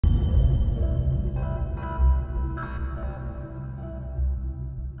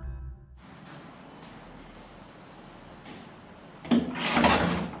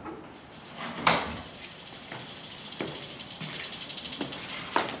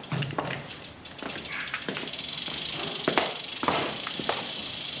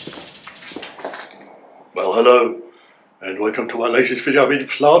Hello and welcome to my latest video. I'm in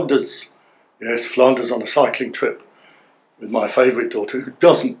Flanders. Yes, Flanders on a cycling trip with my favourite daughter who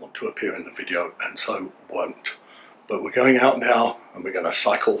doesn't want to appear in the video and so won't. But we're going out now and we're going to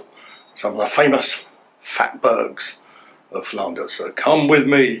cycle some of the famous fatbergs of Flanders. So come with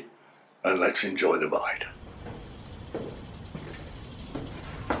me and let's enjoy the ride.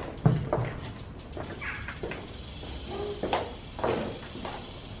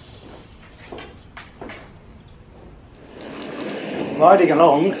 Riding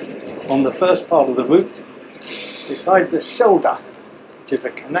along on the first part of the route beside the shoulder, which is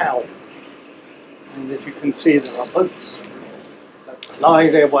a canal, and as you can see there are boats that ply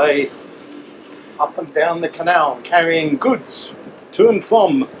their way up and down the canal carrying goods to and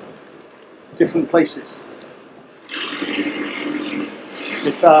from different places.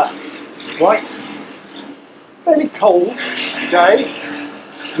 It's a bright, fairly cold day,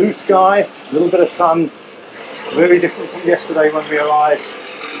 blue sky, a little bit of sun. Very different from yesterday when we arrived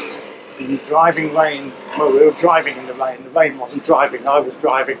in driving rain. Well, we were driving in the rain. The rain wasn't driving, I was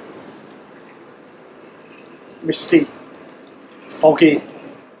driving. Misty, foggy,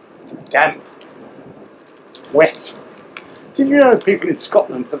 damp, wet. Did you know people in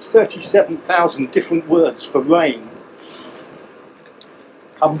Scotland have 37,000 different words for rain?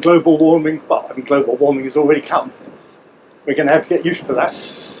 Global warming, well, I mean global warming has already come. We're going to have to get used to that.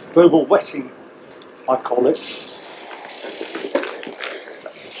 Global wetting, I call it.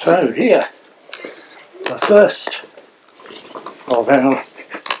 So here, the first of our,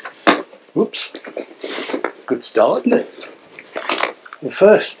 whoops, good start, isn't it? The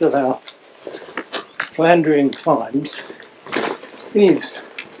first of our Flandrian climbs is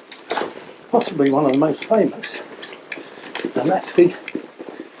possibly one of the most famous, and that's the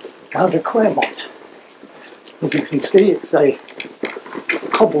Kwaremont. As you can see, it's a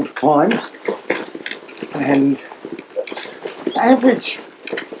cobbled climb, and average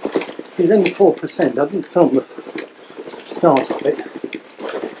is only 4%. I didn't film the start of it.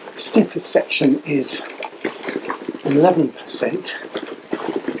 Steepest section is 11%,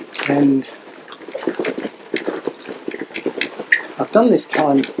 and I've done this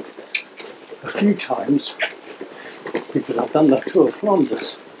climb a few times because I've done the Tour of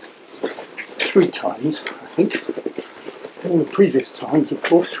Flanders 3 times, I think. All the previous times, of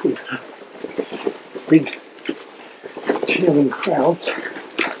course, with big cheering crowds,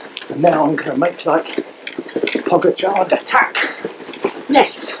 and now I'm going to make like Pogacar attack.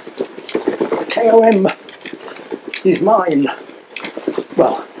 Yes, the KOM is mine.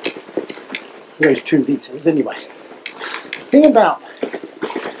 Well, those 2 meters anyway. The thing about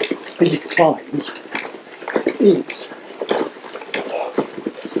these climbs is,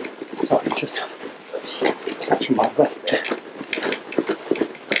 sorry, just catching my breath there.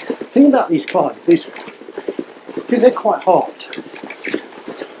 The thing about these climbs is, because they're quite hard,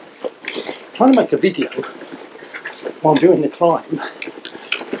 trying to make a video while doing the climb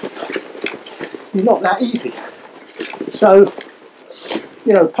is not that easy. So,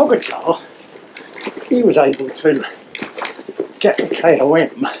 you know, Pogacar, he was able to get the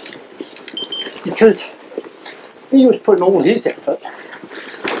KOM because he was putting all his effort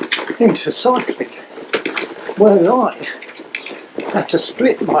into cycling, whereas I have to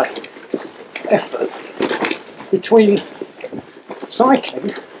split my effort between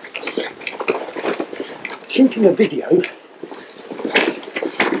cycling, shooting a video,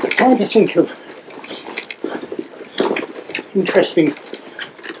 trying to think of interesting,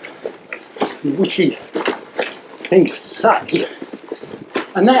 witty things to say,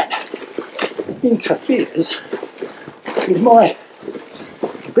 and that interferes with my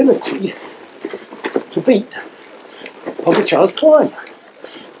ability to beat Pogacar's climb,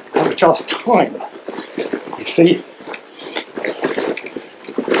 Pogacar's time. You see,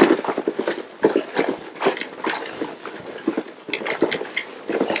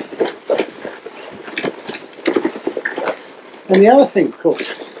 and the other thing, of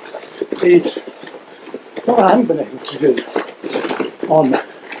course, is what I haven't been able to do on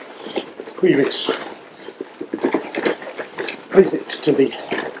previous visits to the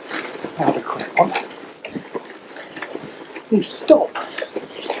Kwaremont is stop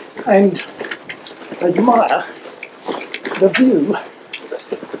and admire the view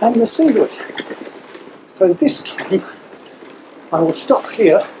and the scenery. So this time I will stop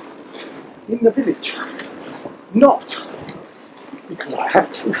here in the village, not because I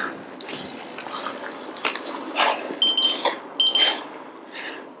have to,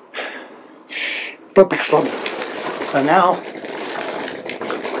 but because fun. So now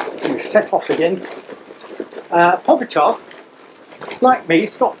we set off again. Pogacar, like me,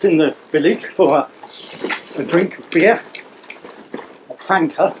 stopped in the village for a drink of beer, or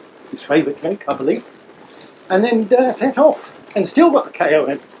Fanta, his favourite drink, I believe, and then set off, and still got the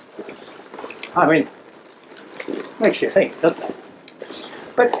KOM. I mean, makes you think, doesn't it?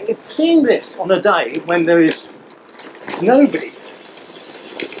 But it's seeing this on a day when there is nobody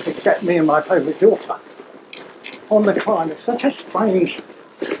except me and my favourite daughter on the climb. It's such a strange,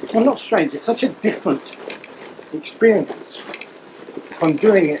 well, not strange, it's such a different experience from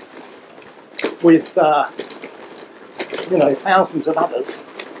doing it with you know, thousands of others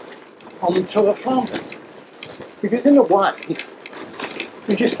on the Tour of Flanders. Because in a way,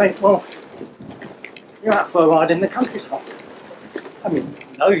 you just think, well, you're out for a ride in the countryside. I mean,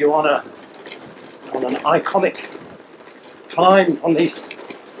 you know, you're on an iconic climb on these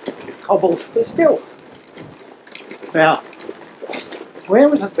cobbles, but still. Now, where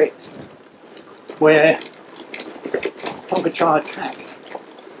was a bit where Pogacar attacked?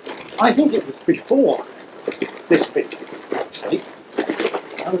 I think it was before this bit, actually.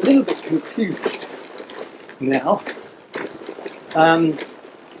 I'm a little bit confused now.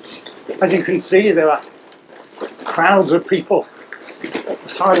 As you can see, there are crowds of people at the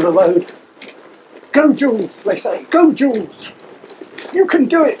side of the road. Go Jules, they say, go Jules! You can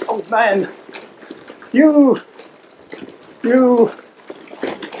do it, old man! You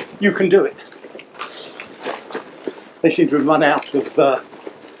can do it. They seem to have run out of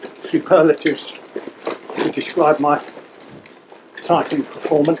superlatives to describe my cycling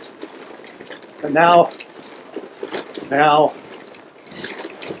performance. But now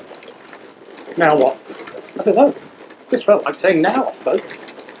what? I don't know. This felt like saying now, I suppose.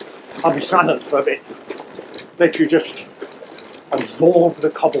 I'll be silent for a bit. Let you just absorb the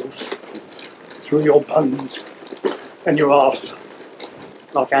cobbles through your buns and your arse,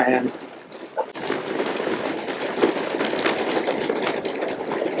 like I am.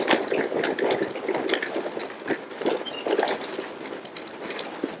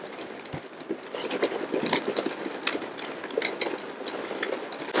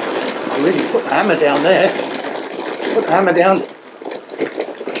 I really put the hammer down there. Put the hammer down.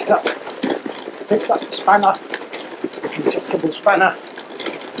 Picked up the spanner, adjustable spanner.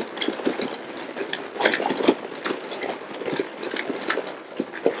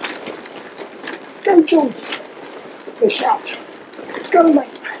 Go Jules! They shout. Go mate!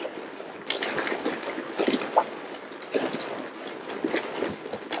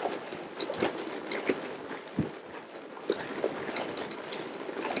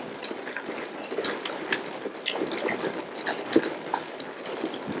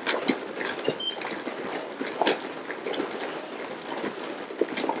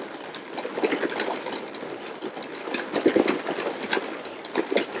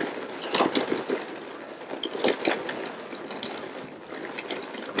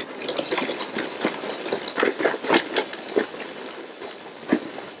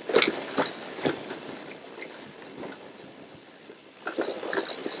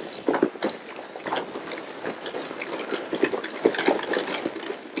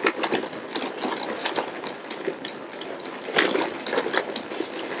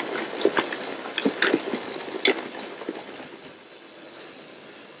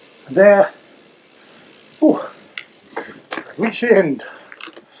 There, reach the end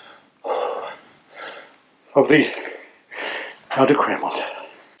of the Kwaremont.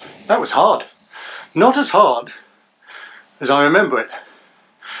 That was hard. Not as hard as I remember it.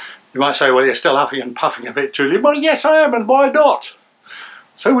 You might say, well, you're still huffing and puffing a bit, Julie. Well, yes, I am, and why not?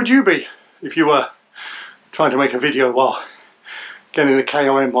 So would you be if you were trying to make a video while getting the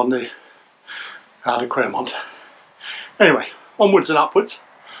KOM on the Kwaremont. Anyway, onwards and upwards.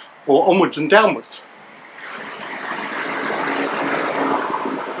 Or onwards and downwards.